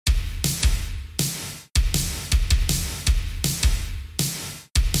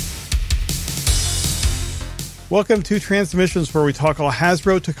Welcome to Transmissions, where we talk all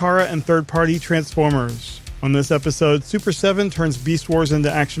Hasbro, Takara, and third-party Transformers. On this episode, Super 7 turns Beast Wars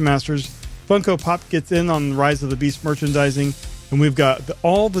into Action Masters, Funko Pop gets in on Rise of the Beast merchandising, and we've got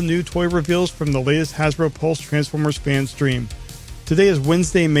all the new toy reveals from the latest Hasbro Pulse Transformers fan stream. Today is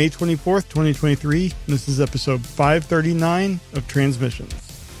Wednesday, May 24th, 2023, and this is episode 539 of Transmissions.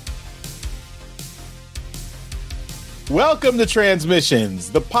 Welcome to Transmissions,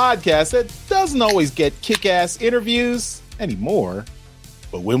 the podcast that doesn't always get kick-ass interviews anymore,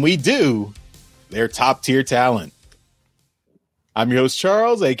 but when we do, they're top-tier talent. I'm your host,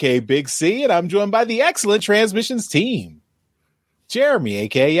 Charles, aka Big C, and I'm joined by the excellent Transmissions team. Jeremy,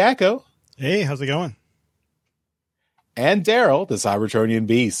 aka Yakko. Hey, how's it going? And Daryl, the Cybertronian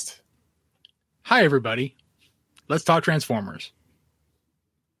Beast. Hi, everybody. Let's talk Transformers.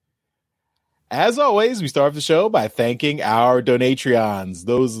 As always, we start the show by thanking our Donatreons,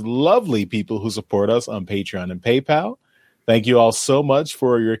 those lovely people who support us on Patreon and PayPal. Thank you all so much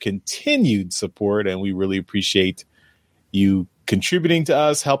for your continued support, and we really appreciate you contributing to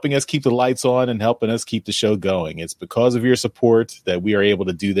us, helping us keep the lights on, and helping us keep the show going. It's because of your support that we are able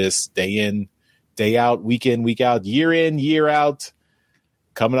to do this day in, day out, week in, week out, year in, year out,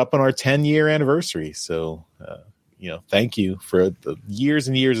 coming up on our 10-year anniversary. So, thank you for the years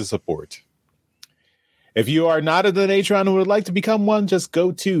and years of support. If you are not a Donatron and would like to become one, just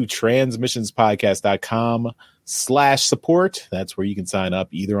go to transmissionspodcast.com/support. That's where you can sign up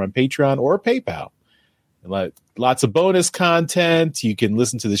either on Patreon or PayPal. Lots of bonus content. You can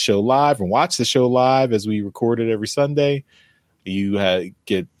listen to the show live and watch the show live as we record it every Sunday. You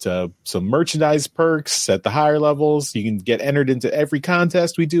get some merchandise perks at the higher levels. You can get entered into every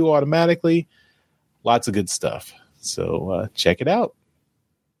contest we do automatically. Lots of good stuff. So check it out.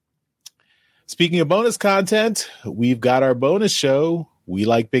 Speaking of bonus content, we've got our bonus show, We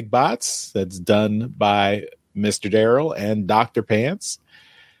Like Big Bots, that's done by Mr. Daryl and Dr. Pants.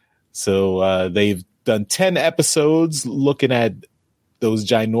 So they've done 10 episodes looking at those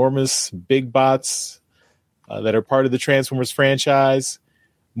ginormous big bots that are part of the Transformers franchise.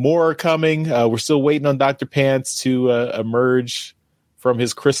 More are coming. We're still waiting on Dr. Pants to emerge from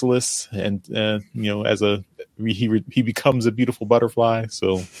his chrysalis and, as he becomes a beautiful butterfly.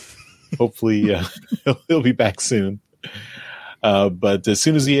 So hopefully he'll be back soon. But as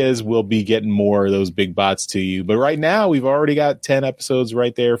soon as he is, we'll be getting more of those big bots to you. But right now, we've already got 10 episodes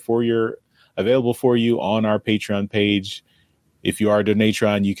right there available for you on our Patreon page. If you are a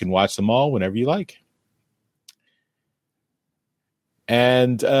Donatron, you can watch them all whenever you like.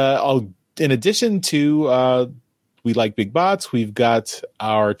 And in addition to We Like Big Bots, we've got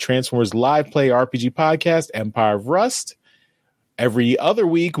our Transformers Live Play RPG podcast, Empire of Rust. Every other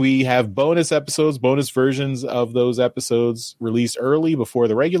week, we have bonus episodes, bonus versions of those episodes released early before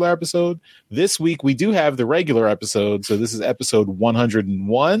the regular episode. This week, we do have the regular episode. So this is episode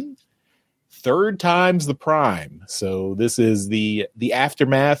 101, third time's the prime. So this is the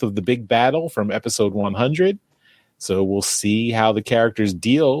aftermath of the big battle from episode 100. So we'll see how the characters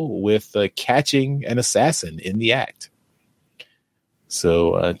deal with catching an assassin in the act.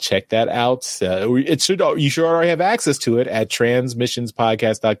 So check that out. You should already have access to it at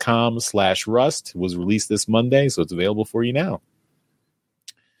transmissionspodcast.com/rust. It was released this Monday, so it's available for you now.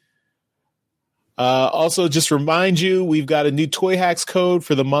 Also, just remind you, we've got a new Toy Hacks code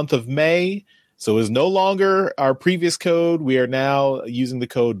for the month of May. So it's no longer our previous code. We are now using the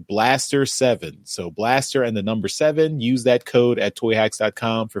code Blaster7. So Blaster and the number 7. Use that code at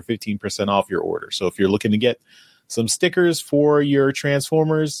toyhacks.com for 15% off your order. So if you're looking to get some stickers for your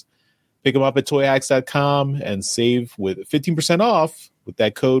Transformers, pick them up at toyhacks.com and save with 15% off with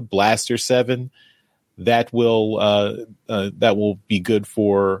that code Blaster7. That will be good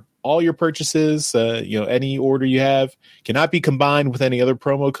for all your purchases. Any order you have cannot be combined with any other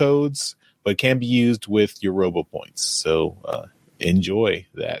promo codes, but can be used with your Robo Points. So enjoy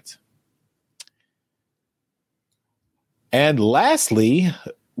that. And lastly,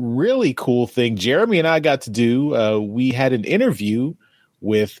 really cool thing Jeremy and I got to do. We had an interview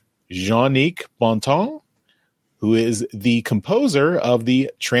with Jean-Nic Bonton, who is the composer of the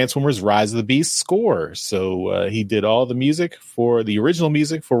Transformers Rise of the Beast score. So he did all the music for the original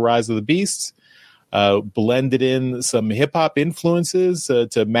music for Rise of the Beasts, blended in some hip hop influences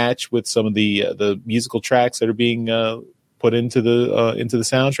to match with some of the musical tracks that are being put into the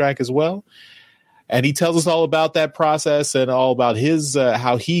soundtrack as well. And he tells us all about that process and all about his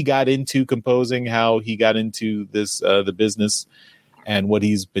how he got into composing, how he got into this the business, and what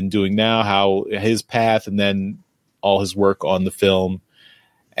he's been doing now, how his path, and then all his work on the film,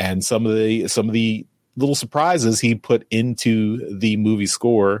 and some of the little surprises he put into the movie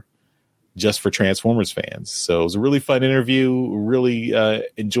score just for Transformers fans. So it was a really fun interview. Really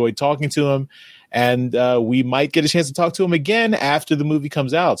enjoyed talking to him. And we might get a chance to talk to him again after the movie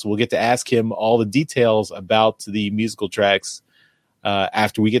comes out. So we'll get to ask him all the details about the musical tracks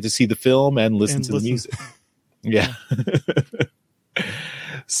after we get to see the film and listen to the music. Yeah.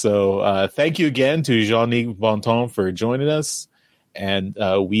 So thank you again to Jean-Nic Bonton for joining us. And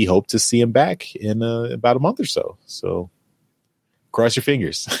we hope to see him back in about a month or so. So cross your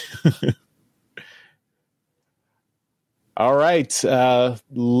fingers. All right,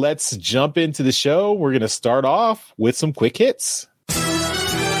 let's jump into the show. We're going to start off with some quick hits.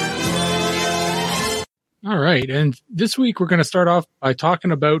 All right, and this week we're going to start off by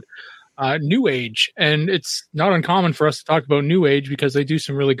talking about New Age. And it's not uncommon for us to talk about New Age because they do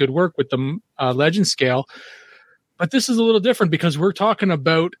some really good work with the legend scale. But this is a little different because we're talking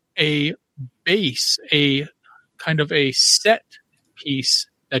about a base, a kind of a set piece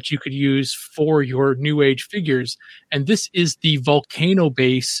that you could use for your New Age figures. And this is the Volcano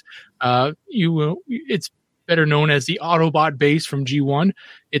base. It's better known as the Autobot base from G1.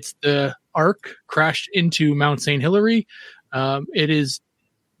 It's the Ark crashed into Mount St. Hilary. It is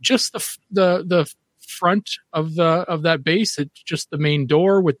just the front of that base. It's just the main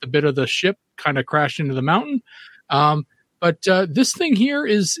door with the bit of the ship kind of crashed into the mountain. But this thing here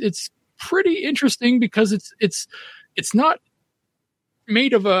it's pretty interesting because it's not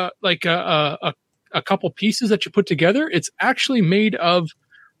made of a couple pieces that you put together. It's actually made of,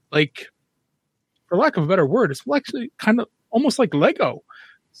 like, for lack of a better word, it's actually kind of almost like Lego.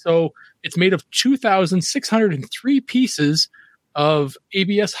 So it's made of 2,603 pieces of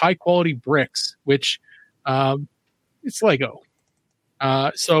ABS high quality bricks, which it's Lego.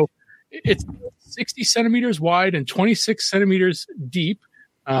 So it's 60 centimeters wide and 26 centimeters deep.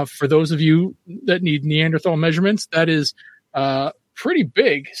 For those of you that need Neanderthal measurements, that is pretty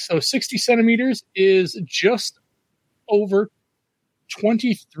big. So 60 centimeters is just over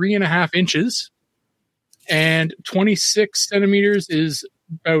 23 and a half inches, and 26 centimeters is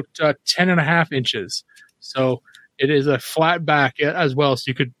about 10 and a half inches. So it is a flat back as well. So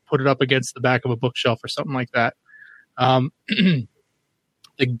you could put it up against the back of a bookshelf or something like that. The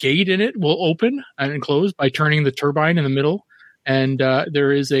gate in it will open and close by turning the turbine in the middle. And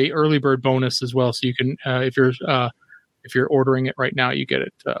there is a early bird bonus as well. So you can, if you're ordering it right now, you get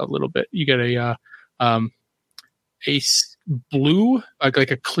it a little bit. You get a blue,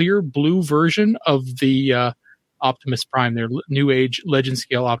 like a clear blue version of the Optimus Prime, their New Age Legend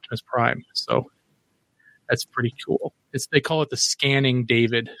Scale Optimus Prime. So that's pretty cool. They call it the Scanning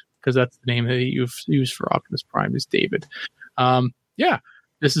David because that's the name that you've used for Optimus Prime is David. Yeah,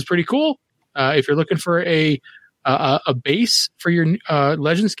 this is pretty cool. If you're looking for a base for your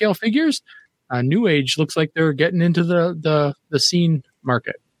Legend Scale figures, New Age looks like they're getting into the scene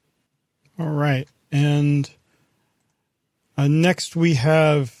market. All right. And next we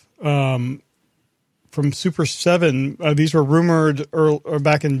have from Super 7. These were rumored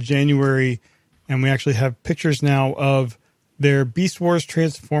back in January, and we actually have pictures now of their Beast Wars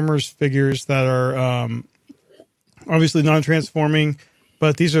Transformers figures that are obviously non-transforming,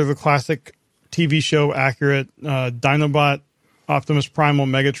 but these are the classic TV show accurate Dinobot, Optimus Primal,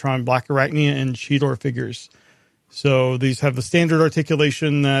 Megatron, Black Arachnia, and Cheetor figures. So these have the standard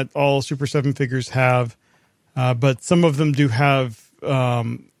articulation that all Super 7 figures have, but some of them do have,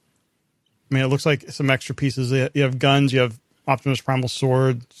 it looks like some extra pieces. You have guns, you have Optimus Primal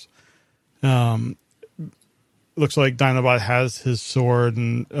swords. Looks like Dinobot has his sword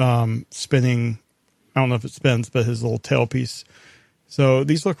and spinning, I don't know if it spins, but his little tail piece. So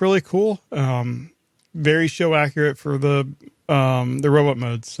these look really cool. Very show accurate for the robot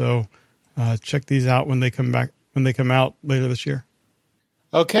mode. So check these out when they come out later this year.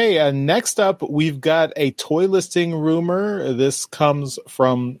 Okay, next up, we've got a toy listing rumor. This comes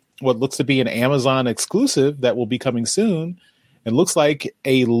from what looks to be an Amazon exclusive that will be coming soon. It looks like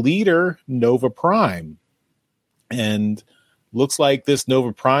a Leader Nova Prime. And looks like this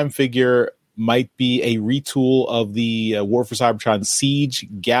Nova Prime figure might be a retool of the War for Cybertron Siege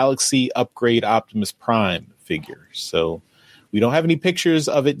Galaxy Upgrade Optimus Prime figure. So we don't have any pictures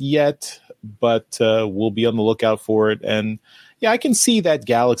of it yet, but we'll be on the lookout for it. And yeah, I can see that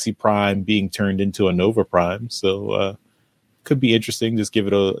Galaxy Prime being turned into a Nova Prime. So could be interesting. Just give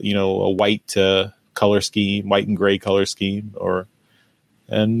it a white color scheme, white and gray color scheme,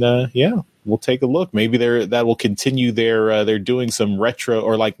 we'll take a look. Maybe that will continue they're doing some retro,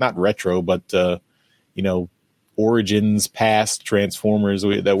 or like not retro, but origins past Transformers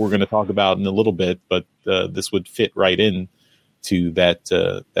that we're going to talk about in a little bit. But this would fit right in to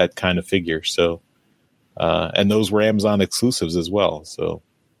that kind of figure. So, and those were Amazon exclusives as well. So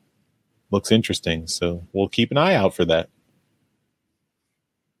looks interesting. So we'll keep an eye out for that.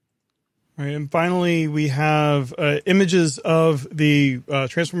 All right, and finally, we have images of the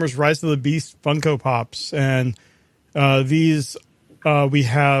Transformers Rise of the Beast Funko Pops. And these we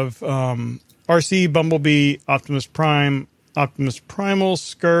have RC, Bumblebee, Optimus Prime, Optimus Primal,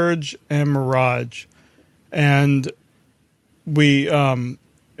 Scourge, and Mirage. And these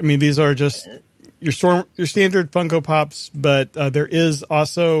are just your standard Funko Pops, but there is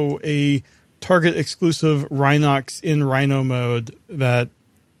also a Target exclusive Rhinox in Rhino mode that,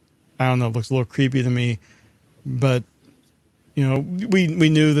 I don't know, looks a little creepy to me. But, we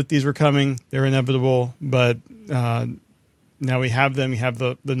knew that these were coming. They're inevitable, but now we have them. We have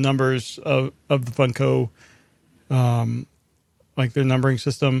the numbers of the Funko, like their numbering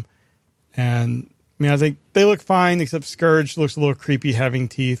system. And I think they look fine, except Scourge looks a little creepy having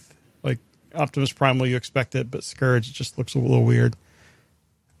teeth. Like Optimus Primal, you expect it, but Scourge just looks a little weird.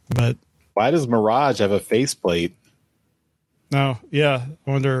 But why does Mirage have a faceplate? No, yeah.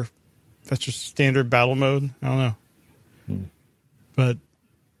 I wonder if that's just standard battle mode. I don't know. But,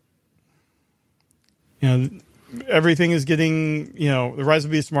 everything is getting, the Rise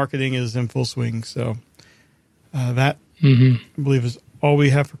of Beast marketing is in full swing. So that, I believe, is all we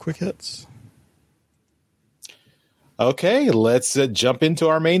have for quick hits. Okay, let's jump into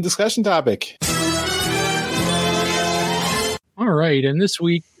our main discussion topic. All right, and this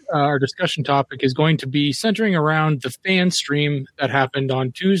week our discussion topic is going to be centering around the fan stream that happened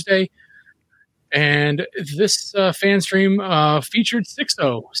on Tuesday. And this fan stream featured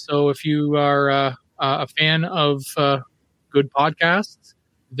Sixo. So if you are a fan of good podcasts,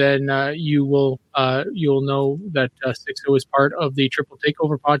 then you'll know that Sixo is part of the Triple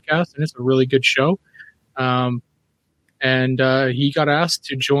Takeover podcast, and it's a really good show. And he got asked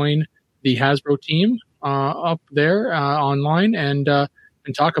to join the Hasbro team up there online and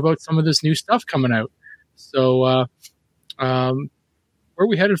talk about some of this new stuff coming out. So where are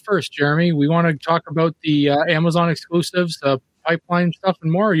we headed first, Jeremy? We want to talk about the Amazon exclusives, pipeline stuff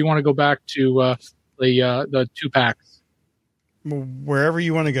and more, or you want to go back to the 2-packs? Wherever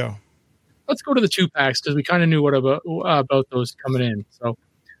you want to go. Let's go to the 2-packs because we kind of knew what about those coming in. So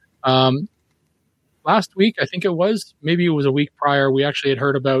last week, I think maybe it was a week prior, we actually had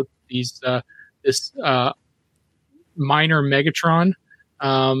heard about this minor Megatron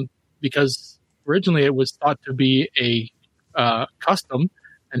because originally it was thought to be a custom,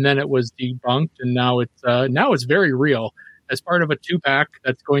 and then it was debunked, and now it's very real as part of a 2-pack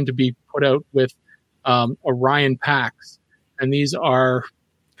that's going to be put out with Orion packs, and these are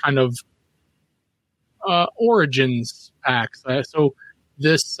kind of Origins packs. So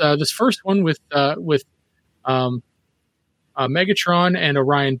this first one with Megatron and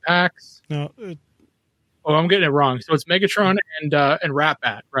Orion packs. No, I'm getting it wrong. So it's Megatron and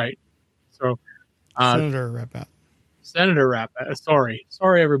Rat-Bat, right? So Senator Rat-Bat. Senator Rat-Bat. Sorry,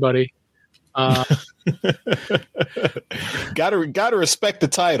 everybody. Gotta respect the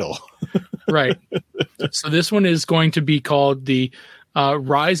title. Right. So this one is going to be called the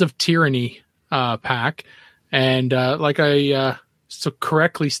Rise of Tyranny pack, and like I so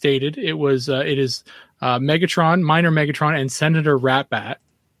correctly stated, it is Megatron, Minor Megatron, and Senator Rat-Bat.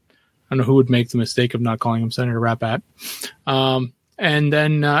 I don't know who would make the mistake of not calling him Senator Rat-Bat. And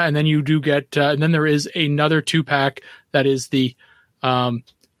then you do get, and then there is another 2-pack that is the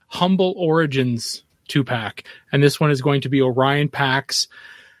Humble Origins 2-pack, and this one is going to be Orion packs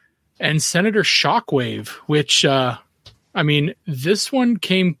and Senator Shockwave, which this one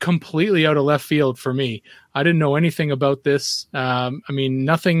came completely out of left field for me. I didn't know anything about this.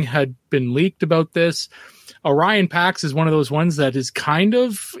 Nothing had been leaked about this. Orion packs is one of those ones that is kind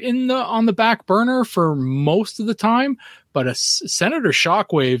of on the back burner for most of the time, but a Senator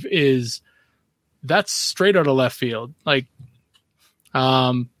Shockwave that's straight out of left field.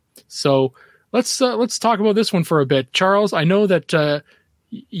 So let's talk about this one for a bit. Charles, I know that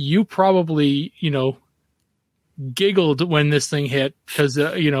you probably, giggled when this thing hit because,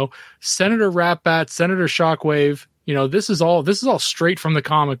 Senator Rat-Bat, Senator Shockwave, this is all straight from the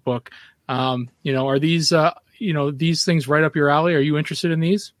comic book. Are these, these things right up your alley? Are you interested in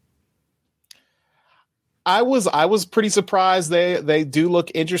these? I was pretty surprised. They do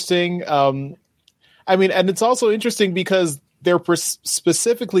look interesting. And it's also interesting because they're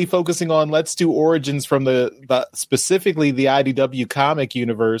specifically focusing on let's do origins from the specifically the IDW comic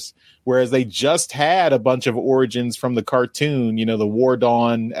universe, whereas they just had a bunch of origins from the cartoon, the War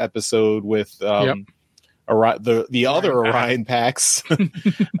Dawn episode with the other Orion packs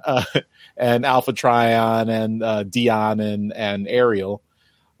and Alpha Trion and Dion and Ariel.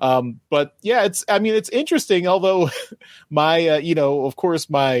 But yeah, it's interesting. Although my, of course,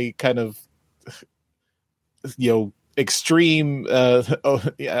 my kind of, extreme. I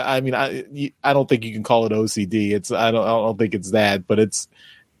don't think you can call it OCD. I don't think it's that, but it's,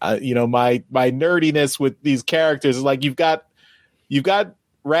 my nerdiness with these characters is like you've got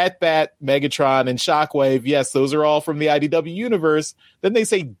Ratbat, Megatron, and Shockwave. Yes, those are all from the IDW universe. Then they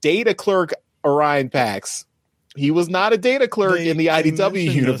say Data Clerk Orion Pax. He was not a data clerk in the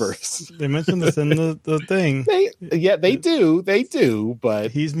IDW universe. They mentioned this in the thing. They do,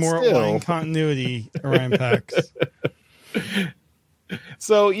 but he's more Orion continuity Orion Pax.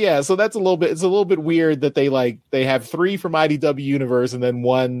 So that's a little bit weird that they have 3 from IDW universe and then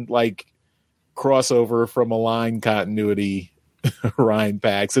 1 like crossover from Align continuity Orion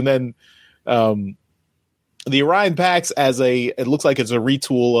Pax, and then the Orion Pax it looks like it's a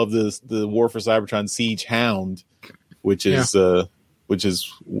retool of the War for Cybertron Siege Hound, which is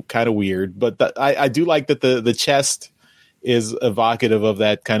kind of weird. But I do like that the chest is evocative of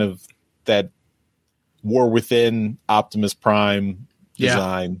that kind of that War Within Optimus Prime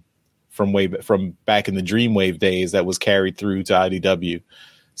design from back in the Dreamwave days that was carried through to IDW.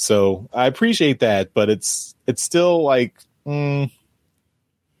 So I appreciate that, but it's still like not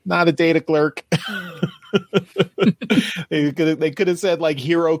a data clerk. They could have said like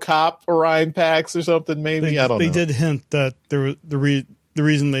Hero Cop Orion Pax or something. Maybe I don't know. They did hint that the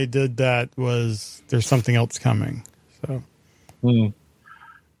reason they did that was there's something else coming. So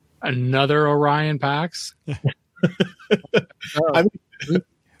another Orion Pax.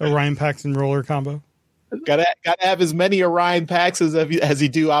 Orion Pax and roller combo. Gotta have as many Orion Pax as he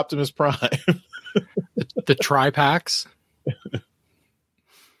do Optimus Prime. The Tri-Pax.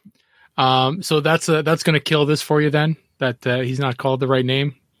 So that's going to kill this for you then, that he's not called the right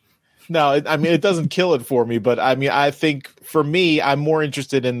name. No, it doesn't kill it for me, but I think for me, I'm more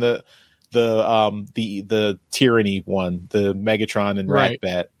interested in the Tyranny one, the Megatron and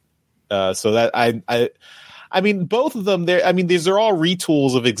Ratbat. So that both of them there. These are all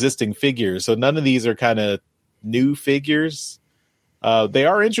retools of existing figures, so none of these are kind of new figures. They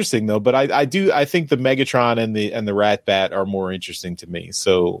are interesting though, but I think the Megatron and the Ratbat are more interesting to me,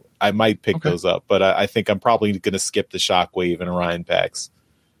 so I might pick those up. But I think I'm probably going to skip the Shockwave and Orion Pax.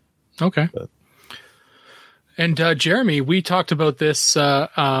 Okay. And Jeremy, we talked about this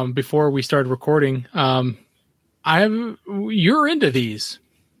before we started recording. You're into these.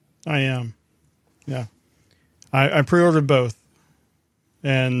 I am. Yeah, I pre-ordered both,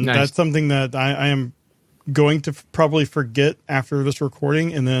 and nice. That's something that I am going to probably forget after this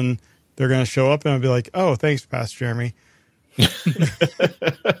recording, and then they're going to show up and I'll be like, oh, thanks, Pastor Jeremy.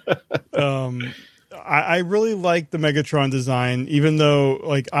 I really like the Megatron design, even though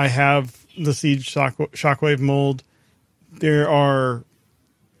like I have the Siege Shockwave mold. There are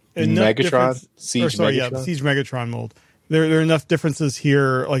Megatron Siege Megatron mold. There are enough differences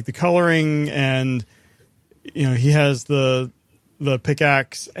here, like the coloring, and he has the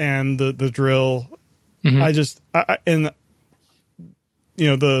pickaxe and the drill. Mm-hmm.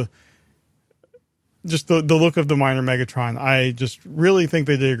 The look of the minor Megatron, I just really think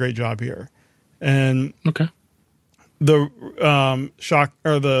they did a great job here. And the the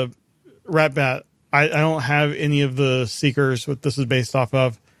Ratbat, I don't have any of the Seekers what this is based off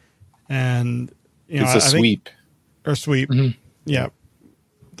of, and it's a sweep. Mm-hmm. Yeah,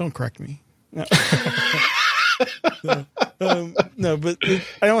 don't correct me. No. No, but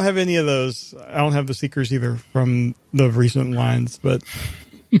I don't have any of those. I don't have the Seekers either from the recent lines, but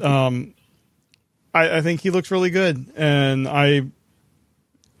I think he looks really good, and I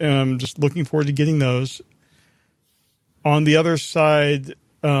am just looking forward to getting those. On the other side,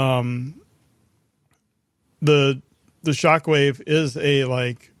 the Shockwave is a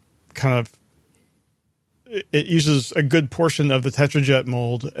like kind of it uses a good portion of the Tetrajet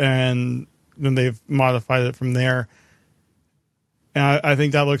mold, and then they've modified it from there. And I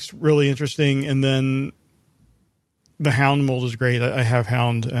think that looks really interesting. And then the Hound mold is great. I have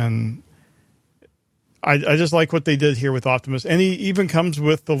Hound, and I just like what they did here with Optimus. And he even comes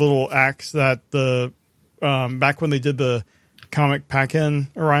with the little axe that the back when they did the comic pack-in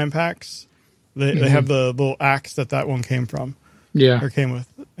Orion Pax, they have the little axe that one came from. Yeah. Or came with.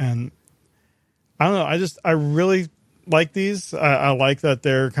 And I don't know. I really like these. I like that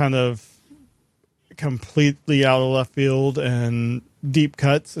they're kind of completely out of left field and deep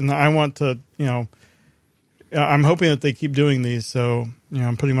cuts, and I want to, I'm hoping that they keep doing these, so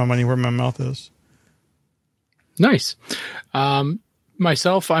I'm putting my money where my mouth is. Nice.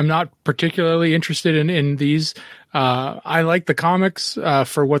 Myself, I'm not particularly interested in these. I like the comics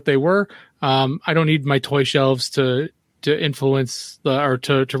for what they were. I don't need my toy shelves to influence or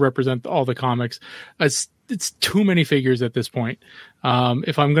to represent all the comics. It's too many figures at this point.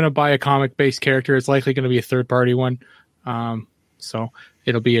 If I'm going to buy a comic based character, it's likely going to be a third party one. So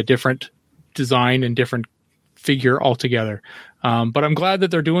it'll be a different design and different figure altogether. But I'm glad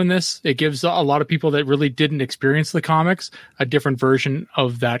that they're doing this. It gives a lot of people that really didn't experience the comics a different version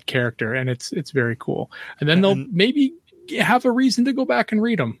of that character, and it's very cool. And then they'll maybe have a reason to go back and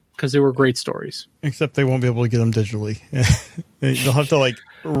read them because they were great stories. Except they won't be able to get them digitally. They'll have to like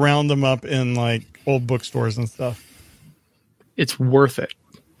round them up in like old bookstores and stuff. It's worth it.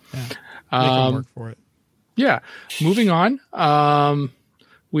 Yeah. They can work for it. Yeah. Moving on.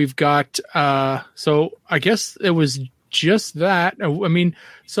 We've got, so I guess it was just that. I'm going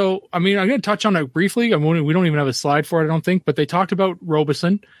to touch on it briefly. We don't even have a slide for it, I don't think, but they talked about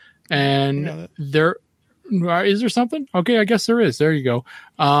Robeson, and is there something? Okay, I guess there is. There you go.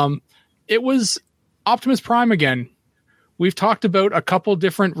 It was Optimus Prime again. We've talked about a couple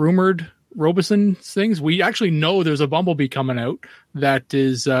different rumored Robeson things. We actually know there's a Bumblebee coming out that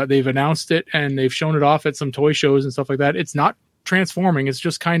is, they've announced it and they've shown it off at some toy shows and stuff like that. It's not transforming. It's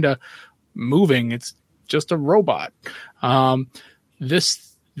just kind of moving. It's just a robot.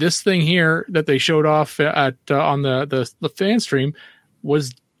 This thing here that they showed off at on the fan stream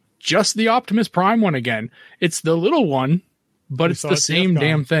was just the Optimus Prime one again. It's the little one, but it's the same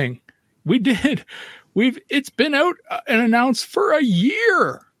damn thing. We did. It's been out and announced for a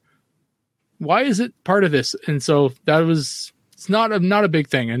year. Why is it part of this? And so it's not a big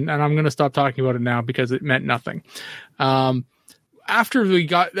thing. And I'm going to stop talking about it now because it meant nothing. After they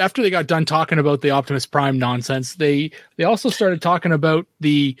got done talking about the Optimus Prime nonsense, they also started talking about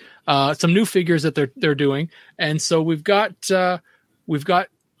the some new figures that they're doing. And so we've got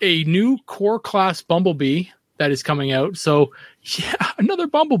a new core class Bumblebee that is coming out. So yeah, another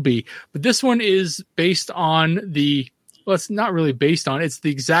Bumblebee, but this one is based on it's not really based on, it's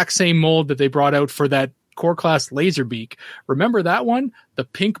the exact same mold that they brought out for that core class Laserbeak. Remember that one? The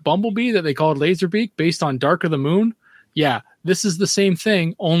pink Bumblebee that they called Laserbeak based on Dark of the Moon? Yeah, this is the same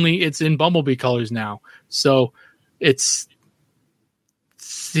thing, only it's in Bumblebee colors now. So it's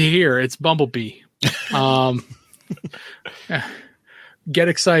Bumblebee. Get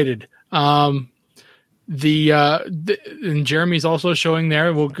excited. And Jeremy's also showing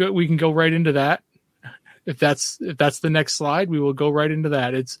there. We can go right into that. If that's the next slide, we will go right into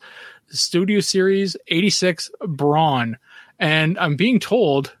that. It's Studio Series 86 Brawn, and I'm being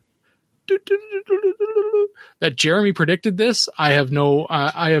told that Jeremy predicted this. I have no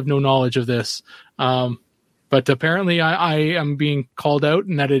knowledge of this, but apparently I am being called out,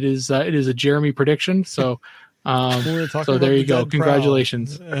 and that it is a Jeremy prediction. So, so there you go.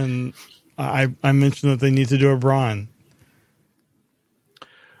 Congratulations. And I mentioned that they need to do a Brawn.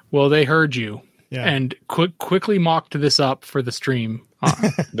 Well, they heard you. Yeah. And quickly mocked this up for the stream.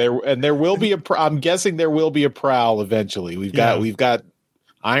 There will be I'm guessing there will be a Prowl eventually. We've got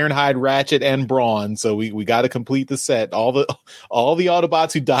Ironhide, Ratchet, and Brawn, so we got to complete the set. All the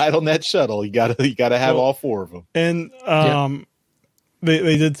Autobots who died on that shuttle, you got to have all four of them. And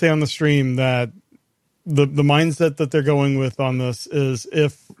they did say on the stream that the mindset that they're going with on this is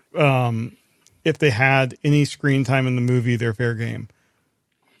if they had any screen time in the movie, they're fair game.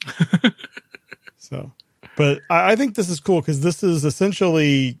 So, but I think this is cool because this is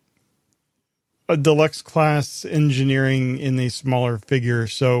essentially a deluxe class engineering in a smaller figure.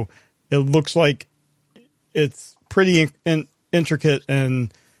 So it looks like it's pretty intricate.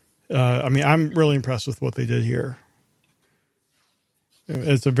 And I'm really impressed with what they did here.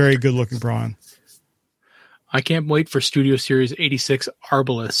 It's a very good looking Brawn. I can't wait for Studio Series 86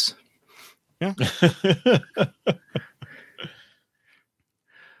 Arbalest. Yeah.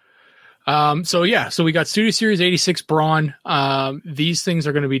 So we got Studio Series 86 Brawn. These things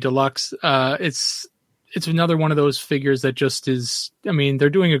are going to be deluxe. It's another one of those figures that just is, they're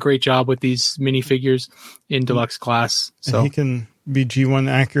doing a great job with these minifigures in deluxe class. So and he can be G1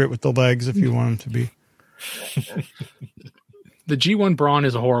 accurate with the legs if you want him to be. The G1 Brawn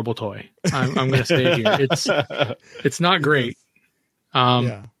is a horrible toy. I'm going to stay here. It's not great.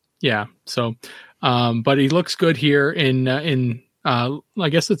 Yeah. So, but he looks good here in I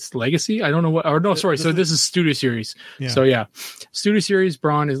guess it's Legacy. I don't know what, or no, sorry. So this is Studio Series. Yeah. So yeah, Studio Series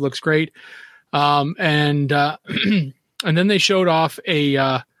Brawn looks great. And then they showed off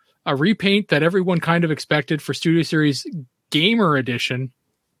a repaint that everyone kind of expected for Studio Series Gamer Edition.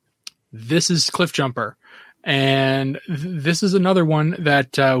 This is Cliffjumper. And this is another one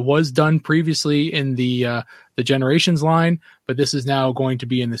that was done previously in the Generations line, but this is now going to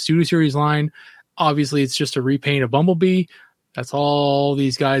be in the Studio Series line. Obviously, it's just a repaint of Bumblebee. That's all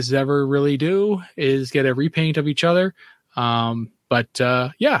these guys ever really do is get a repaint of each other. So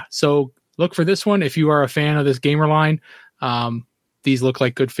look for this one if you are a fan of this gamer line. These look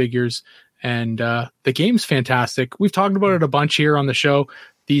like good figures, and the game's fantastic. We've talked about it a bunch here on the show.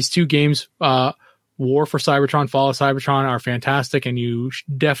 These two games, War for Cybertron, Fall of Cybertron, are fantastic, and you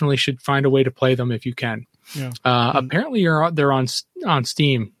definitely should find a way to play them if you can. Yeah. Apparently, they're on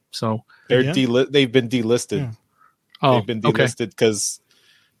Steam, so they've been delisted. Yeah. Oh, they've been delisted because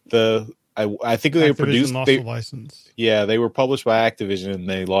I think they produced the license. Yeah, they were published by Activision, and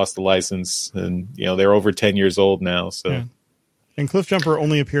they lost the license, and they're over 10 years old now. So, yeah. And Cliffjumper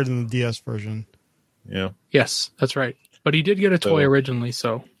only appeared in the DS version. Yeah. Yes, that's right. But he did get a toy originally,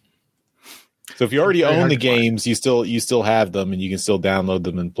 so. So if you already own the games, you still have them, and you can still download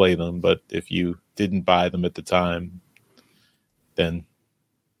them and play them. But if you didn't buy them at the time, then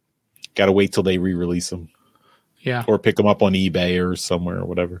got to wait till they re-release them. Yeah. Or pick them up on eBay or somewhere or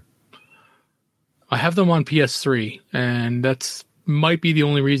whatever. I have them on PS3, and that's might be the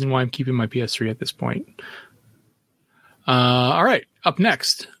only reason why I'm keeping my PS3 at this point. All right. Up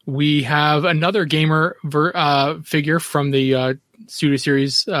next, we have another gamer figure from the Studio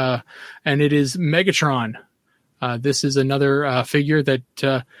Series, and it is Megatron. This is another figure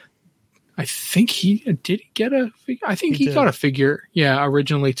that I think he did get a figure. I think he got a figure,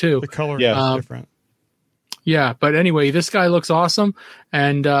 originally too. The color is different. Yeah, but anyway, this guy looks awesome,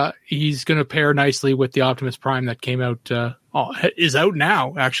 and he's going to pair nicely with the Optimus Prime that came out. Is out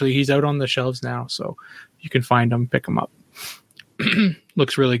now. Actually, he's out on the shelves now, so you can find him, pick him up.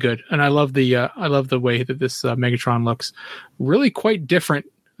 Looks really good, and I love the way that this Megatron looks. Really quite different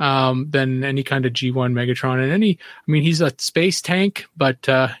than any kind of G1 Megatron, and he's a space tank, but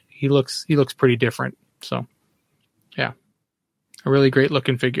he looks pretty different. So, yeah, a really great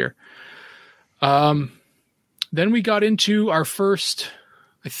looking figure. Then we got into our first,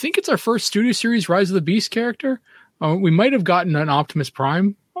 I think it's our first Studio Series Rise of the Beast character. We might have gotten an Optimus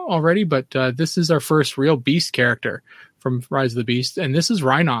Prime already, but this is our first real Beast character from Rise of the Beast, and this is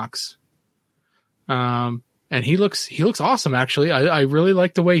Rhinox. And he looks awesome, actually. I really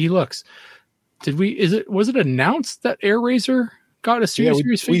like the way he looks. Was it announced that AirRaiser got a Studio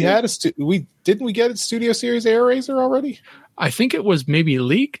Series figure? Didn't we get a Studio Series AirRaiser already? I think it was maybe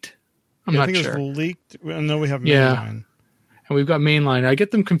leaked. I'm not sure. I think it was leaked. I know we have Mainline. And we've got Mainline. I get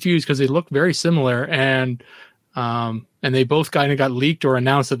them confused because they look very similar, and they both kind of got leaked or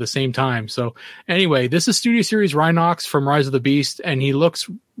announced at the same time. So anyway, this is Studio Series Rhinox from Rise of the Beast, and he looks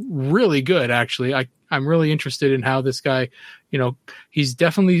really good, actually. I'm really interested in how this guy, he's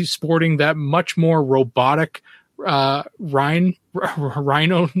definitely sporting that much more robotic rhino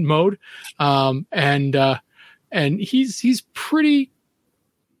mode, and he's pretty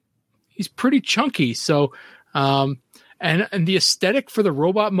chunky. So, and the aesthetic for the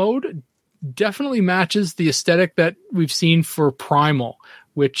robot mode definitely matches the aesthetic that we've seen for Primal,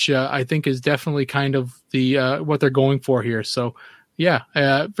 which I think is definitely kind of the what they're going for here. So, yeah,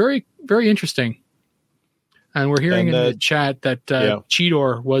 very, very interesting. And we're hearing in the chat that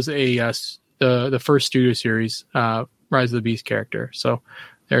Cheetor was the first Studio Series Rise of the Beast character. So,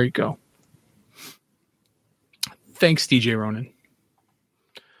 there you go. Thanks, DJ Ronan.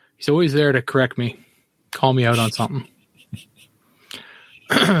 He's always there to correct me, call me out on something.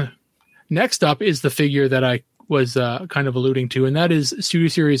 Next up is the figure that I was kind of alluding to, and that is Studio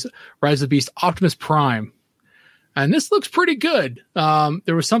Series Rise of the Beast Optimus Prime. And this looks pretty good.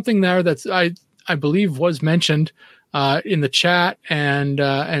 There was something there that's I believe was mentioned in the chat, and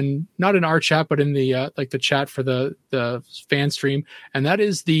not in our chat, but in the the chat for the fan stream, and that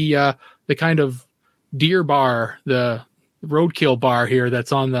is the kind of deer bar, the roadkill bar here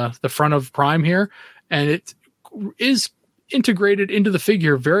that's on the front of Prime here, and it is integrated into the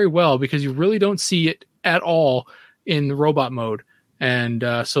figure very well because you really don't see it at all in the robot mode, and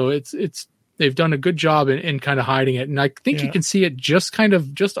so it's they've done a good job in kind of hiding it, and I think you can see it just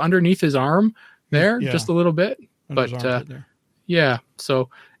underneath his arm there, just a little bit, but so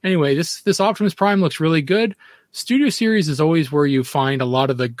anyway, this Optimus Prime looks really good. Studio Series is always where you find a lot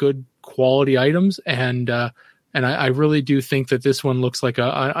of the good quality items, and I really do think that this one looks like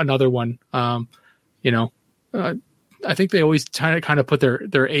another one. I think they always kind of put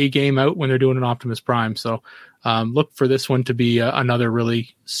their A game out when they're doing an Optimus Prime. So look for this one to be another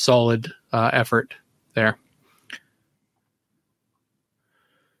really solid effort there.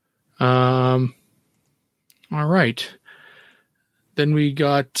 All right. Then we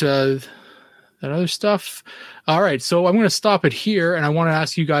got that other stuff. All right. So I'm going to stop it here, and I want to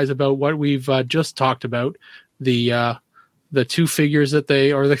ask you guys about what we've just talked about. The two figures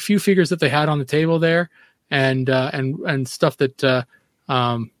or the few figures that they had on the table there, and stuff that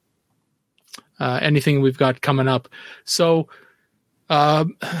anything we've got coming up. So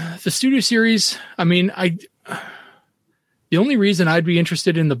the Studio Series, I mean, the only reason I'd be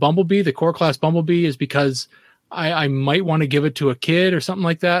interested in the Bumblebee, the Core Class Bumblebee, is because I might want to give it to a kid or something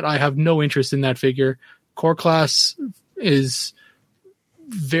like that. I have no interest in that figure. Core Class is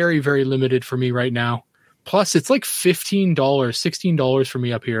very, very limited for me right now. Plus, it's like $15, $16 for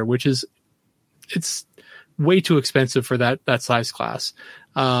me up here, which is it's way too expensive for that size class.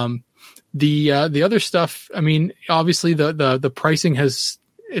 The other stuff, I mean, obviously the pricing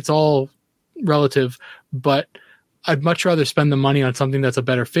it's all relative, but I'd much rather spend the money on something that's a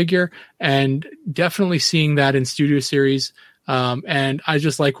better figure, and definitely seeing that in Studio Series. And I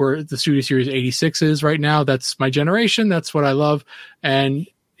just like where the Studio Series 86 is right now. That's my generation. That's what I love. And,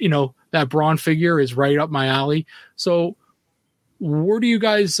 that Braun figure is right up my alley. So where do you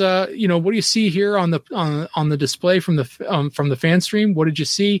guys, what do you see here on the display from the fan stream? What did you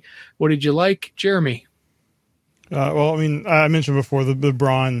see? What did you like, Jeremy? Well, I mean, I mentioned before the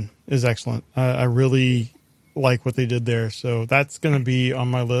Braun is excellent. I really like what they did there. So that's going to be on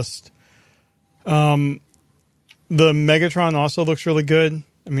my list. The Megatron also looks really good.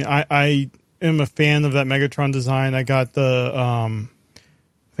 I mean, I am a fan of that Megatron design. I got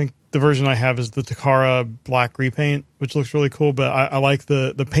I think the version I have is the Takara black repaint, which looks really cool. But I like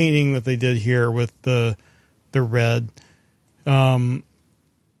the painting that they did here with the red. The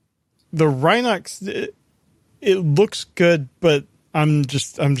Rhinox, it looks good, but I'm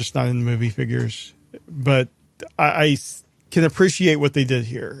just not in movie figures. But I can appreciate what they did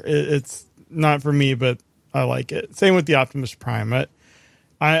here. It's not for me, but I like it. Same with the Optimus Prime.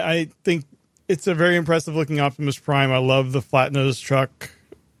 I think it's a very impressive looking Optimus Prime. I love the flat nose truck,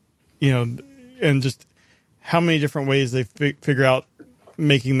 and just how many different ways they figure out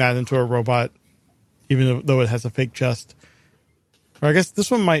making that into a robot, even though it has a fake chest. Or I guess this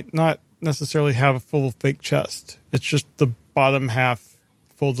one might not necessarily have a full fake chest. It's just the bottom half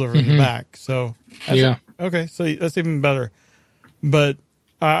folds over the back. So okay, so that's even better. But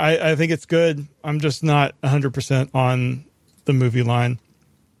I think it's good. I'm just not 100% on the movie line.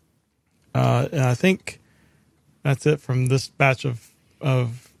 And I think that's it from this batch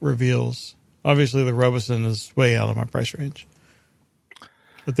of reveals. Obviously, the Roboson is way out of my price range.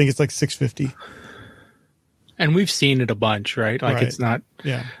 I think it's like $650. And we've seen it a bunch, right? Like, right. It's not...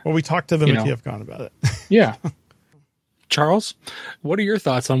 Yeah. Well, we talked to them at TFCon about it. Yeah. Charles, what are your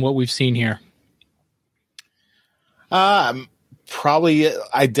thoughts on what we've seen here? Probably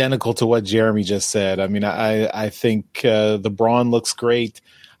identical to what Jeremy just said. I mean, I think the Braun looks great.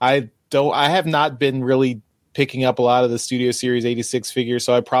 I have not been really picking up a lot of the Studio Series 86 figures,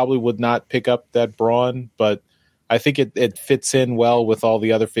 so I probably would not pick up that Braun, but I think it fits in well with all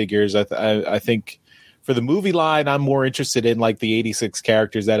the other figures. I think for the movie line, I'm more interested in like the 86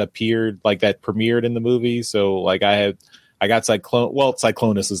 characters that appeared, like that premiered in the movie. So like I got Cyclone. Well,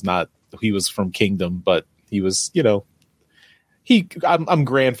 Cyclonus is not. He was from Kingdom, but he was, I'm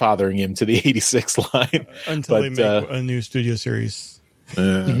grandfathering him to the 86 line until they make a new Studio Series.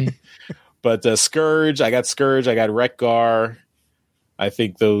 But Scourge, I got Wreck-Gar. I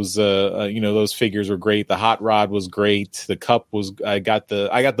think those those figures were great. The Hot Rod was great. The Cup was. I got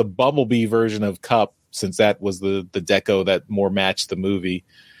the Bumblebee version of Cup, since that was the deco that more matched the movie.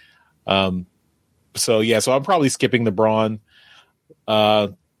 So I'm probably skipping the Braun.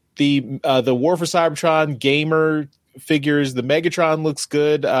 The War for Cybertron gamer figures, the Megatron looks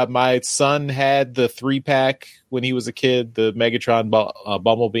good. My son had the 3-pack when he was a kid, the Megatron,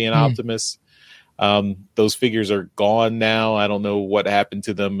 Bumblebee, and Optimus. Those figures are gone now. I don't know what happened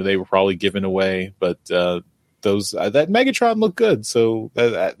to them. They were probably given away, but that Megatron looked good. So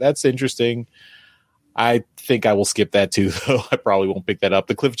that's interesting. I think I will skip that too, though. I probably won't pick that up.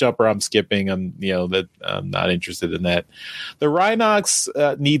 The Cliff Jumper I'm skipping. I'm not interested in that. The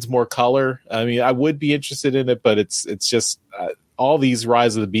Rhinox needs more color. I mean, I would be interested in it, but it's just all these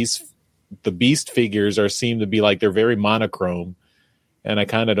Rise of the Beast figures seem to be like they're very monochrome, and I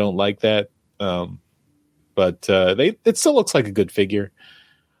kind of don't like that. But it still looks like a good figure.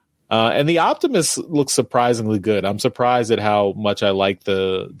 And the Optimus looks surprisingly good. I'm surprised at how much I like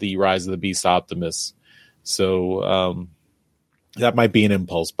the Rise of the Beast Optimus. So that might be an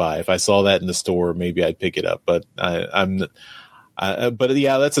impulse buy. If I saw that in the store, maybe I'd pick it up. But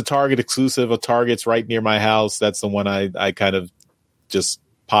that's a Target exclusive. A Target's right near my house. That's the one I kind of just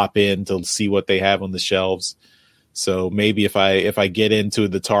pop in to see what they have on the shelves. So maybe if I get into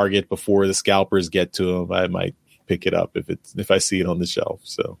the Target before the scalpers get to them, I might pick it up if I see it on the shelf.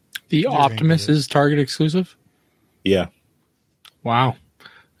 So the Optimus is Target exclusive? Yeah. Wow.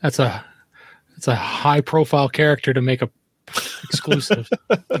 That's a high profile character to make a exclusive.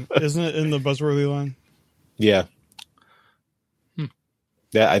 Isn't it in the Buzzworthy line? Yeah.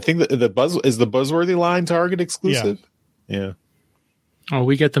 Yeah, I think the Buzzworthy line Target exclusive. Yeah. Oh,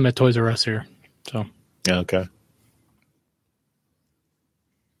 we get them at Toys R Us here. So Yeah. Okay.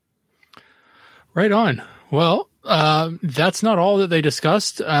 right on. Well, that's not all that they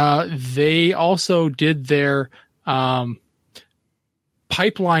discussed. They also did their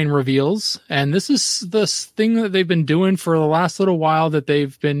pipeline reveals, and this is this thing that they've been doing for the last little while, that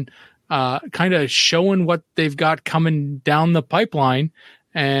they've been kind of showing what they've got coming down the pipeline,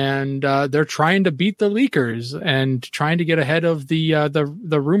 and they're trying to beat the leakers and trying to get ahead of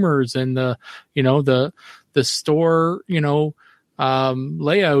the rumors and the store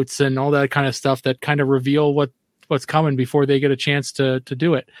layouts and all that kind of stuff that kind of reveal what's coming before they get a chance to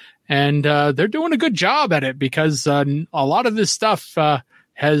do it. And they're doing a good job at it, because a lot of this stuff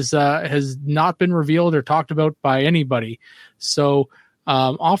has not been revealed or talked about by anybody. So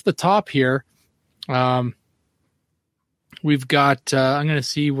off the top here, we've got I'm going to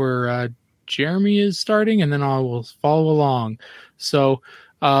see where Jeremy is starting, and then I will follow along. So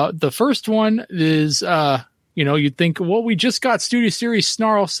the first one is you'd think, well, we just got Studio Series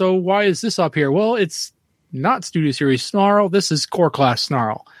Snarl, so why is this up here? Well, it's not Studio Series Snarl. This is Core Class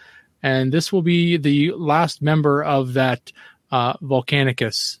Snarl. And this will be the last member of that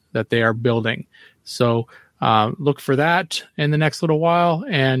Volcanicus that they are building. So look for that in the next little while,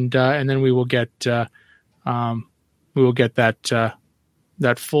 and then we will get that full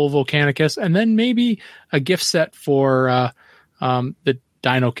Volcanicus, and then maybe a gift set for the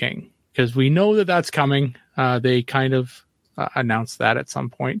Dino King, because we know that that's coming. They kind of announced that at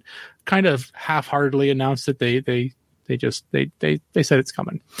some point, kind of half-heartedly announced it. They said it's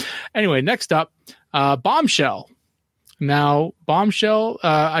coming. Anyway, next up, Bombshell. Now, Bombshell,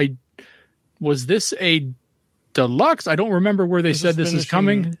 was this a deluxe? I don't remember where they said this is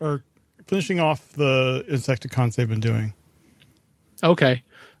coming. Or finishing off the Insecticons they've been doing. Okay.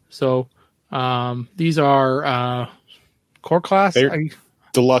 So, these are core class? They're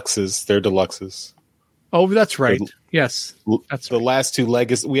deluxes. They're deluxes. Oh, that's right. Yes. That's the last two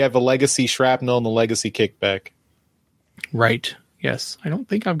legacy. We have a Legacy Shrapnel and the Legacy Kickback. Right. Yes. I don't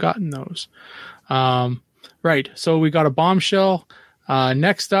think I've gotten those. Right. So we got a Bombshell.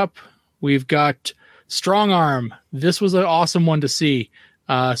 Next up, we've got Strong Arm. This was an awesome one to see.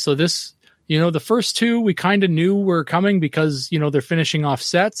 So this, the first two we kind of knew were coming because, they're finishing off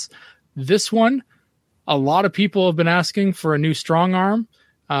sets. This one, a lot of people have been asking for a new Strong Arm.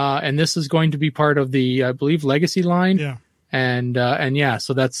 And this is going to be part of the, I believe, Legacy line. Yeah. And yeah,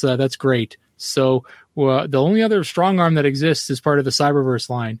 so that's great. So the only other Strong Arm that exists is part of the Cyberverse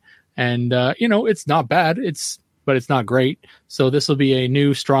line. And, it's not bad. But it's not great. So this will be a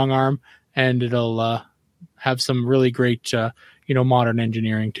new Strong Arm, and it'll have some really great, modern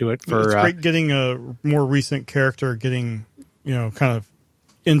engineering to it. It's great getting a more recent character getting, kind of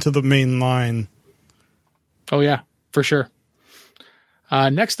into the main line. Oh, yeah, for sure.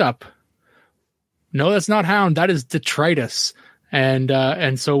 Next up. No, that's not Hound. That is Detritus.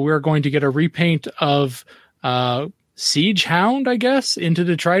 And so we're going to get a repaint of Siege Hound, I guess, into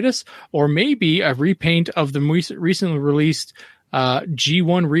Detritus, or maybe a repaint of the recently released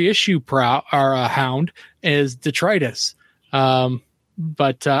G1 reissue Hound as Detritus.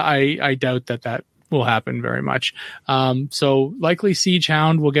 But I doubt that will happen very much. So likely Siege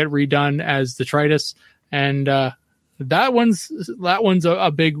Hound will get redone as Detritus, and that one's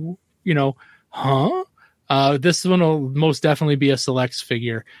a big, this one will most definitely be a selects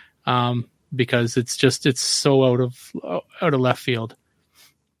figure, because it's so out of left field.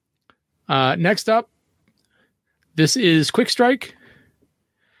 Next up, this is Quick Strike,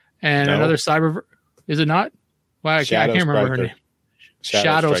 and another Cyber. Is it not? Wow, I can't remember her name.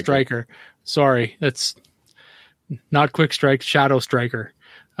 Shadow Striker. Sorry, that's not Quick Strike. Shadow Striker.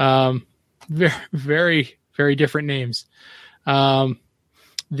 Very, very, very different names. So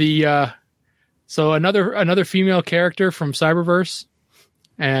another female character from Cyberverse,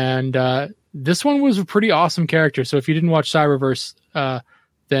 and this one was a pretty awesome character. So if you didn't watch Cyberverse,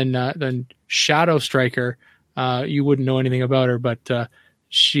 then Shadow Striker, you wouldn't know anything about her, but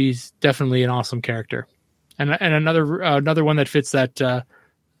she's definitely an awesome character, and another one that fits that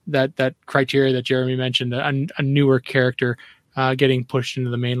criteria that Jeremy mentioned, a newer character getting pushed into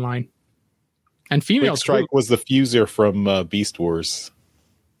the main line. And female Quick Strike was the fuser from Beast Wars,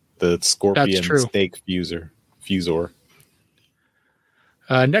 the scorpion snake fusor.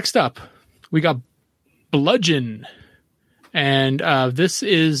 Next up, we got Bludgeon, and this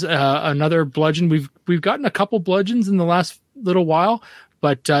is another Bludgeon. We've gotten a couple Bludgeons in the last little while,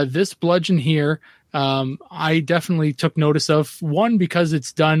 but this Bludgeon here I definitely took notice of. One, because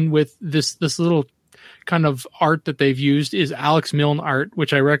it's done with this little kind of art that they've used is Alex Milne art,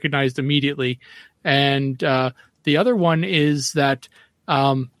 which I recognized immediately. And the other one is that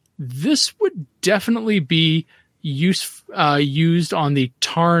this would definitely be used on the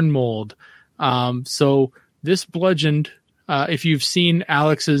Tarn mold. So this bludgeoned, if you've seen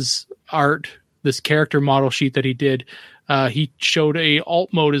Alex's art, this character model sheet that he did, he showed a alt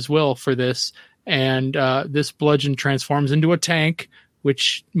mode as well for this. And this bludgeon transforms into a tank,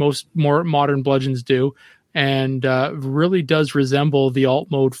 which most more modern bludgeons do, and really does resemble the alt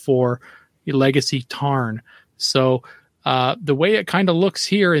mode for Legacy Tarn. So the way it kind of looks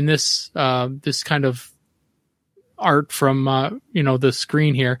here in this this kind of art from the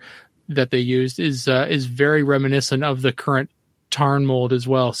screen here that they used is very reminiscent of the current Tarn mold as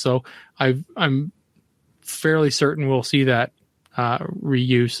well. So I'm fairly certain we'll see that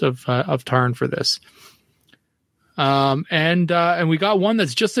reuse of Tarn for this. And we got one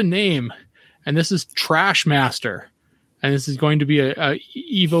that's just a name, and this is Trash Master, and this is going to be a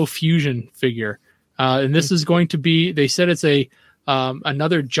Evo Fusion figure, and this is going to be. They said it's a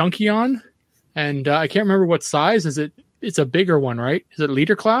another Junkion, and I can't remember what size. It's a bigger one, right? Is it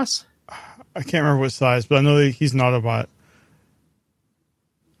leader class? I can't remember what size, but I know that he's an Autobot.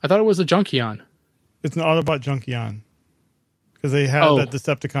 I thought it was a Junkion. It's an Autobot Junkion because they have that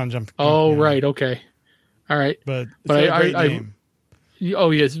Decepticon jump. Oh, right, okay. All right, but a great name.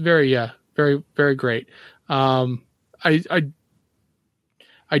 Oh yes, very very great. I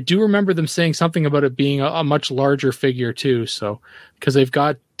do remember them saying something about it being a much larger figure too. So because they've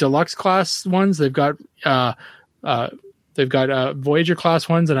got deluxe class ones, they've got Voyager class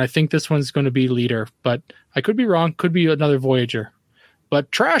ones, and I think this one's going to be leader. But I could be wrong. Could be another Voyager. But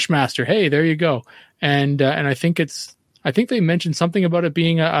Trash Master, hey, there you go. And I think they mentioned something about it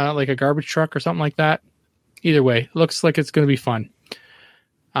being like a garbage truck or something like that. Either way, looks like it's going to be fun.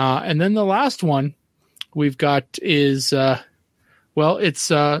 And then the last one we've got is, it's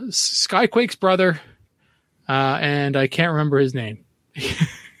Skyquake's brother, and I can't remember his name.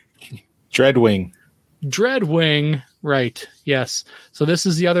 Dreadwing, right, yes. So this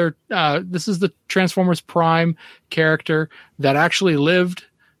is this is the Transformers Prime character that actually lived.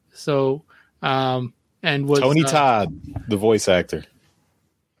 So, and was... Tony Todd, the voice actor.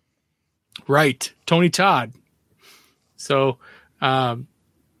 Right, Tony Todd. So,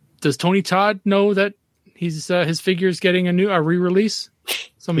 does Tony Todd know that his figure is getting a re-release?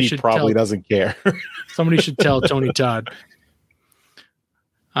 Somebody he probably doesn't care. Somebody should tell Tony Todd.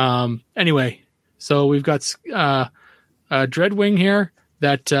 Anyway, so we've got Dreadwing here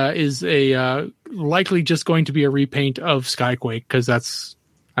that is likely just going to be a repaint of Skyquake because it's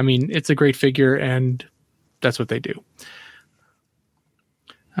a great figure and that's what they do.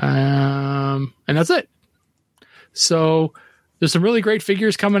 And that's it. So there's some really great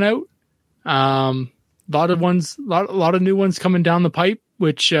figures coming out. A lot of new ones coming down the pipe,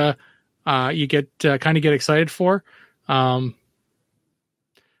 which you get kind of get excited for. I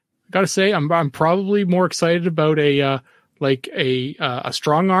gotta say, I'm probably more excited about a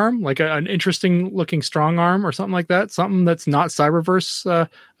strong arm, like an interesting looking strong arm or something like that. Something that's not Cyberverse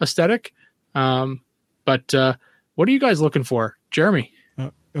aesthetic. But what are you guys looking for, Jeremy?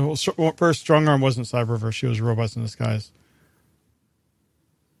 First, Strong Arm wasn't Cyberverse. She was Robots in Disguise.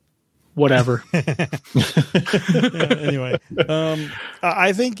 Whatever. Anyway,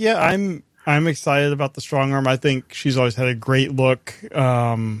 I think, I'm excited about the Strong Arm. I think she's always had a great look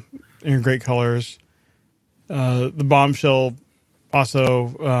in great colors. The Bombshell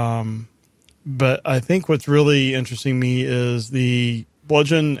also. But I think what's really interesting me is the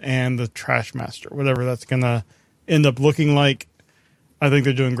Bludgeon and the Trash Master, whatever that's going to end up looking like. I think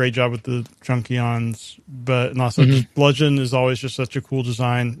they're doing a great job with the Junkions, and also just Bludgeon is always just such a cool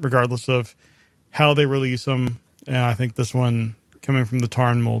design, regardless of how they release them. And I think this one coming from the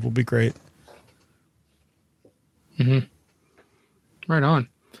Tarn mold will be great. Mm-hmm. Right on.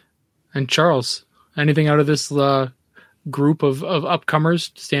 And Charles, anything out of this group of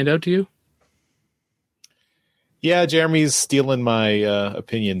upcomers stand out to you? Yeah, Jeremy's stealing my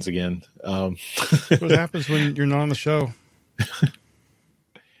opinions again. What happens when you're not on the show?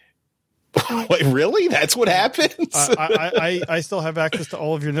 Wait, really? That's what happens? I still have access to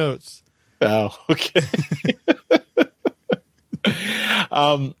all of your notes. Oh, okay.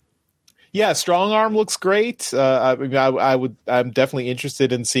 Yeah, Strong Arm looks great. I'm definitely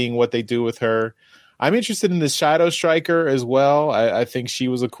interested in seeing what they do with her. I'm interested in the Shadow Striker as well. I think she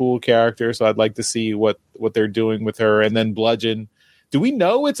was a cool character, so I'd like to see what they're doing with her. And then Bludgeon. Do we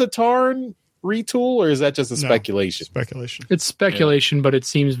know it's a Tarn retool, or is that just a speculation? Speculation. It's speculation, but it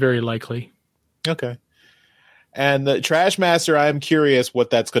seems very likely. Okay. And the Trash Master, I'm curious what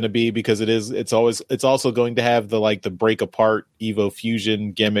that's going to be, because it's also going to have the break apart Evo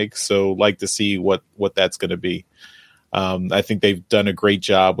Fusion gimmick. So like to see what that's going to be. I think they've done a great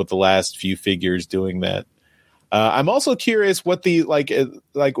job with the last few figures doing that. I'm also curious what the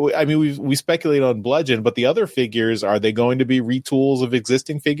we speculate on Bludgeon, but the other figures, are they going to be retools of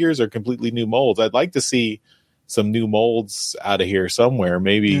existing figures or completely new molds? I'd like to see some new molds out of here somewhere.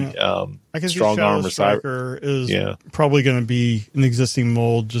 Maybe I can Strong see Arm or Striker is probably going to be an existing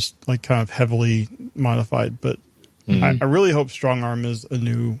mold, just kind of heavily modified. But I really hope Strong Arm is a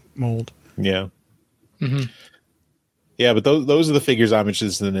new mold. Yeah. Mm-hmm. Yeah, but those are the figures I'm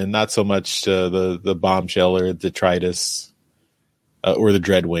interested in, not so much the Bombshell or the Detritus or the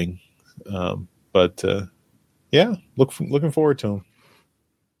Dreadwing. Looking forward to them.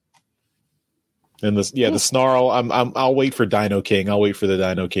 And the Snarl. I'll wait for Dino King. I'll wait for the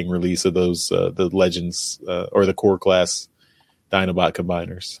Dino King release of those the Legends or the core class Dinobot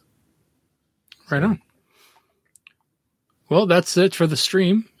combiners. Right on. Well, that's it for the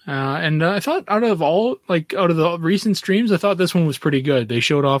stream. And I thought out of the recent streams, I thought this one was pretty good. They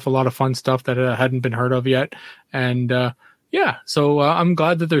showed off a lot of fun stuff that hadn't been heard of yet. And so I'm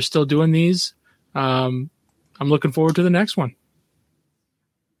glad that they're still doing these. I'm looking forward to the next one.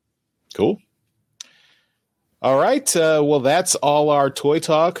 Cool. All right. Well, that's all our toy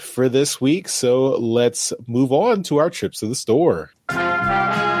talk for this week. So let's move on to our trips to the store.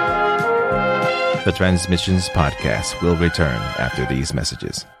 The Transmissions Podcast will return after these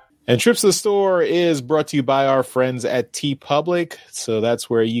messages. And Trips to the Store is brought to you by our friends at TeePublic. So that's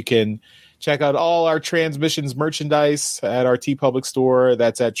where you can check out all our Transmissions merchandise at our TeePublic store.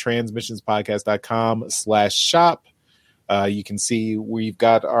 That's at transmissionspodcast.com/shop. You can see we've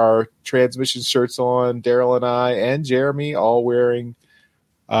got our Transmission shirts on, Daryl and I and Jeremy all wearing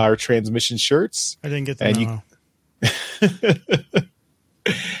our Transmission shirts. I didn't get the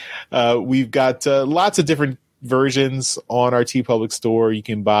memo. We've got lots of different versions on our TeePublic store. You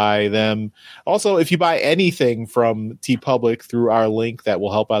can buy them. Also, if you buy anything from TeePublic through our link, that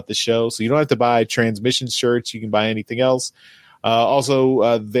will help out the show. So you don't have to buy Transmission shirts. You can buy anything else.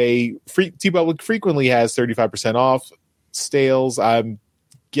 TeePublic frequently has 35% off sales. I'm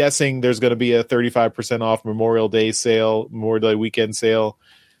guessing there's going to be a 35% off Memorial Day weekend sale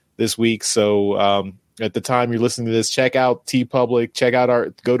this week. So at the time you're listening to this, check out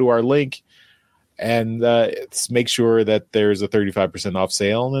TeePublic, go to our link, and make sure that there's a 35% off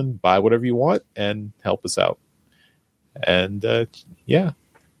sale, and then buy whatever you want and help us out. And it's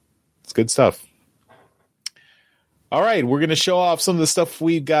good stuff. All right, we're going to show off some of the stuff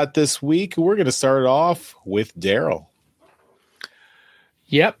we've got this week. We're going to start it off with Daryl.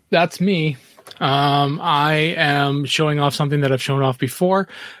 Yep, that's me. I am showing off something that I've shown off before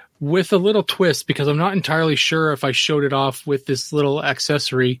with a little twist, because I'm not entirely sure if I showed it off with this little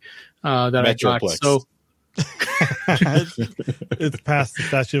accessory that Metroplex. I got. So it's past the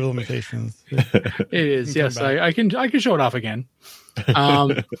statute of limitations. It is. Yes, I can show it off again.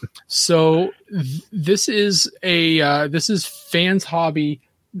 So this is Fans Hobby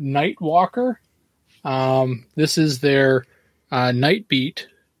Nightwalker. This is their Night Beat.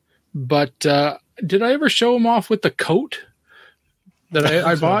 But did I ever show them off with the coat that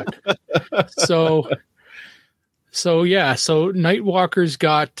I bought? So Nightwalker's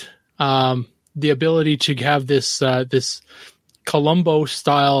got the ability to have this Columbo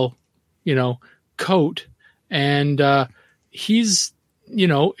style, coat, and he's,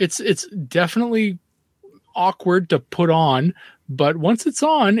 it's definitely awkward to put on, but once it's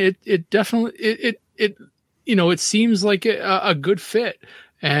on, it definitely it seems like a good fit.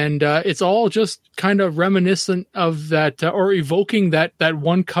 And it's all just kind of reminiscent of that, or evoking that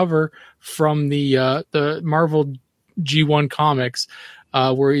one cover from the Marvel G1 comics,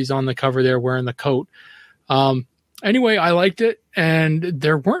 where he's on the cover there wearing the coat. Anyway, I liked it, and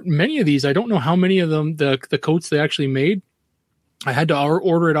there weren't many of these. I don't know how many of them the coats they actually made. I had to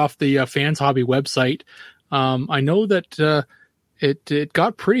order it off the Fans Hobby website. I know that it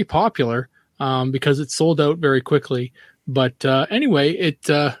got pretty popular because it sold out very quickly. But anyway, it's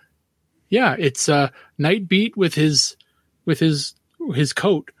Night Beat with his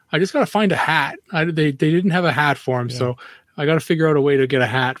coat. I just got to find a hat. They didn't have a hat for him, so I got to figure out a way to get a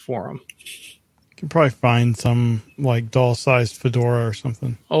hat for him. You can probably find some doll-sized fedora or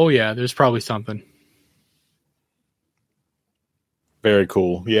something. Oh yeah, there's probably something. Very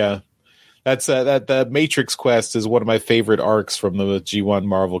cool. Yeah, that's that Matrix Quest is one of my favorite arcs from the G1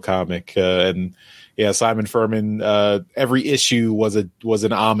 Marvel comic, and. Yeah, Simon Furman. Every issue was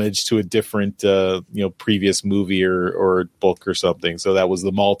an homage to a different previous movie or book or something. So that was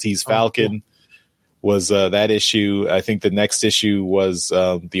the Maltese Falcon. was that issue. I think the next issue was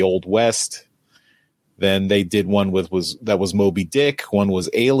the Old West. Then they did one was Moby Dick. One was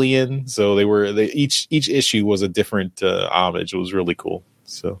Alien. So each issue was a different homage. It was really cool.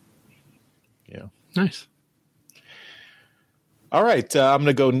 So, yeah, nice. All right, I'm going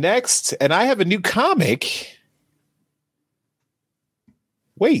to go next, and I have a new comic.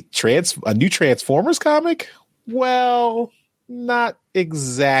 Wait, a new Transformers comic? Well, not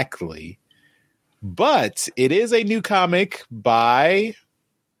exactly. But it is a new comic by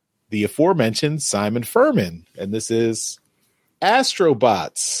the aforementioned Simon Furman, and this is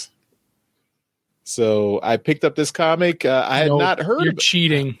Astrobots. So I picked up this comic. I had not heard. You're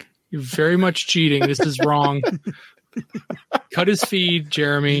cheating. You're very much cheating. This is wrong. Cut his feed,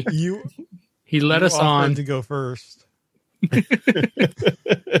 Jeremy. He let us on to go first.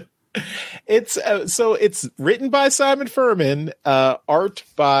 It's written by Simon Furman, art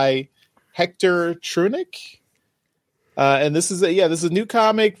by Hector Trunick. And this is a new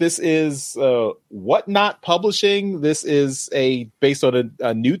comic. This is Whatnot Publishing. This is based on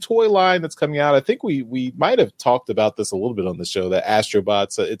a new toy line that's coming out. I think we might have talked about this a little bit on the show. That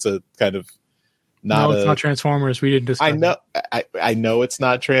Astrobots. It's a kind of it's not Transformers. We didn't discuss. I know. I know it's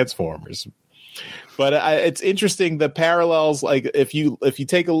not Transformers, but it's interesting the parallels. Like if you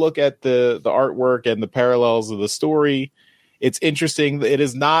take a look at the artwork and the parallels of the story. It's interesting. It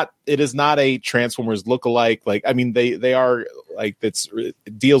is not a Transformers lookalike. Like, I mean, they are like it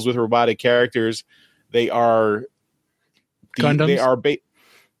deals with robotic characters. They are Gundams. They are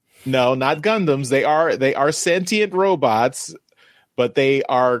no, not Gundams. They are sentient robots, but they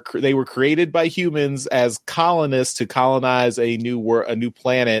were created by humans as colonists to colonize a new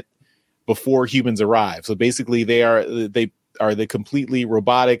planet before humans arrive. So basically, they are the completely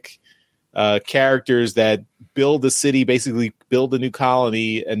robotic characters that build a city, basically build a new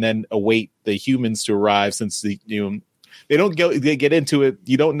colony, and then await the humans to arrive. Since they get into it,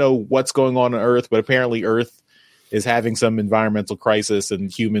 you don't know what's going on Earth, but apparently Earth is having some environmental crisis,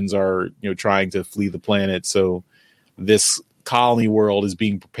 and humans are trying to flee the planet. So this colony world is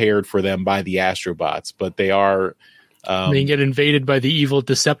being prepared for them by the Astrobots, but they are they get invaded by the evil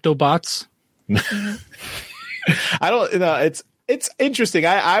Deceptobots. I don't know. It's interesting.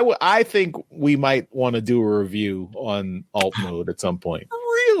 I think we might want to do a review on alt mode at some point.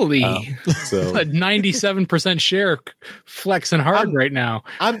 Really? So a 97% share, flexing hard right now.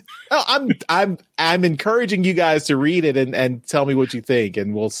 I'm encouraging you guys to read it and tell me what you think,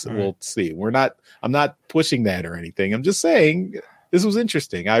 and we'll see. I'm not pushing that or anything. I'm just saying this was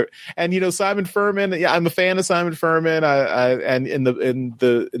interesting. Simon Furman. Yeah, I'm a fan of Simon Furman. And in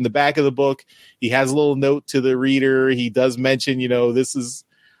the back of the book, he has a little note to the reader. He does mention, this is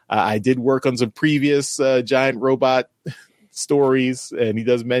I did work on some previous giant robot stories, and he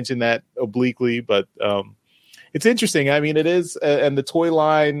does mention that obliquely. But it's interesting. I mean, it is, and the toy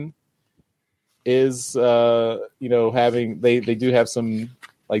line is, having they do have some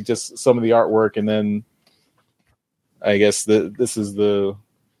just some of the artwork, and then. I guess this is the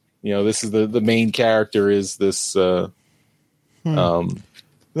main character is this the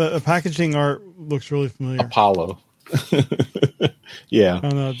packaging art looks really familiar. Apollo. Yeah. I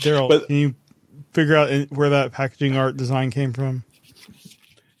don't know, Daryl, can you figure out where that packaging art design came from?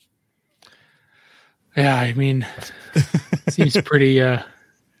 Yeah, I mean, it seems pretty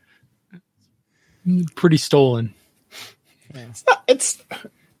stolen. It's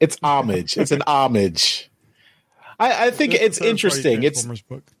homage. It's an homage. I think it's interesting. It's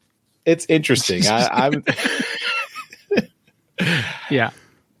interesting. I'm yeah.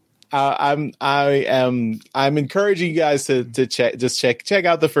 I'm encouraging you guys to check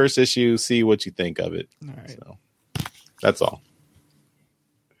out the first issue, see what you think of it. All right. So that's all.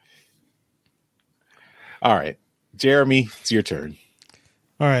 All right, Jeremy, it's your turn.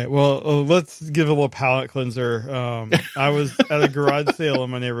 All right. Well, let's give a little palate cleanser. I was at a garage sale in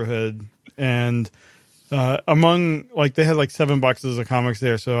my neighborhood, and among they had 7 boxes of comics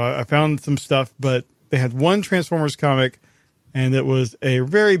there. So I found some stuff, but they had one Transformers comic, and it was a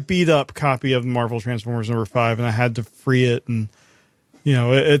very beat up copy of Marvel Transformers #5, and I had to free it. And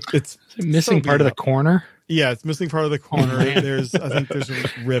it's missing part of the corner. Yeah, it's missing part of the corner. I think there's a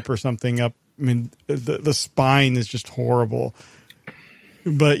rip or something up. I mean, the spine is just horrible.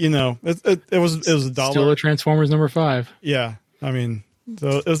 But it was $1. Still a Transformers #5. Yeah, I mean,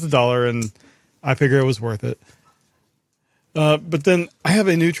 so it was $1, and I figure it was worth it. But then I have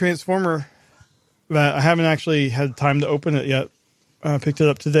a new Transformer that I haven't actually had time to open it yet. I picked it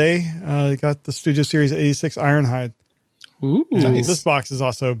up today. I got the Studio Series 86 Ironhide. Ooh, nice. This box is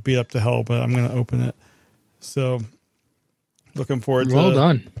also beat up to hell, but I'm going to open it. So Looking forward Well to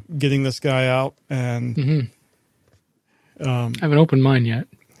done. getting this guy out. And I haven't opened mine yet.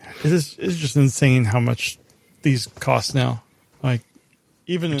 it's just insane how much these cost now. Like,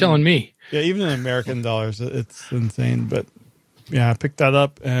 even You're telling me. Yeah, even in American dollars, it's insane. But yeah, I picked that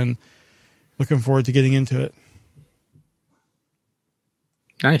up and looking forward to getting into it.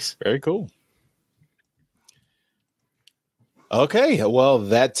 Nice. Very cool. Okay, well,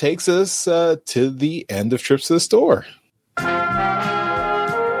 that takes us to the end of Trips to the Store.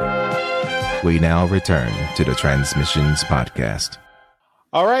 We now return to the Transmissions Podcast.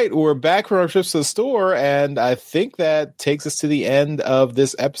 All right, we're back from our Trips to the Store, and I think that takes us to the end of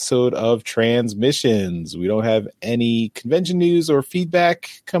this episode of Transmissions. We don't have any convention news or feedback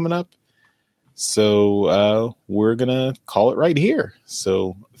coming up, so we're going to call it right here.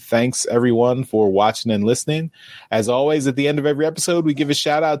 So thanks, everyone, for watching and listening. As always, at the end of every episode, we give a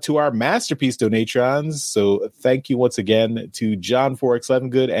shout-out to our Masterpiece Donatrons. So thank you once again to John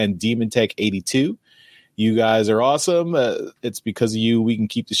 4X11Good and Demon Tech 82. You guys are awesome. It's because of you we can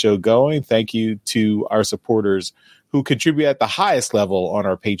keep the show going. Thank you to our supporters who contribute at the highest level on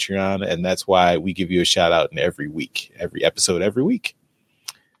our Patreon, and that's why we give you a shout-out in every episode every week.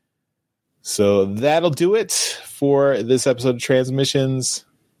 So that'll do it for this episode of Transmissions.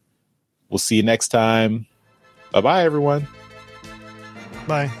 We'll see you next time. Bye-bye, everyone.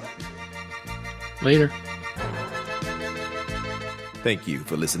 Bye. Later. Thank you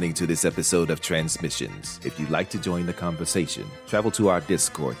for listening to this episode of Transmissions. If you'd like to join the conversation, travel to our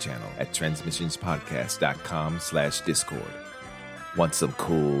Discord channel at transmissionspodcast.com/Discord. Want some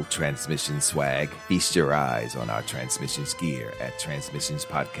cool transmission swag? Feast your eyes on our transmissions gear at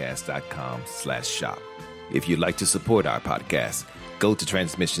transmissionspodcast.com/shop. If you'd like to support our podcast, go to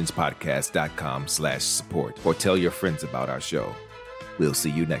transmissionspodcast.com/support or tell your friends about our show. We'll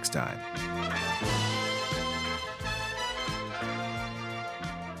see you next time.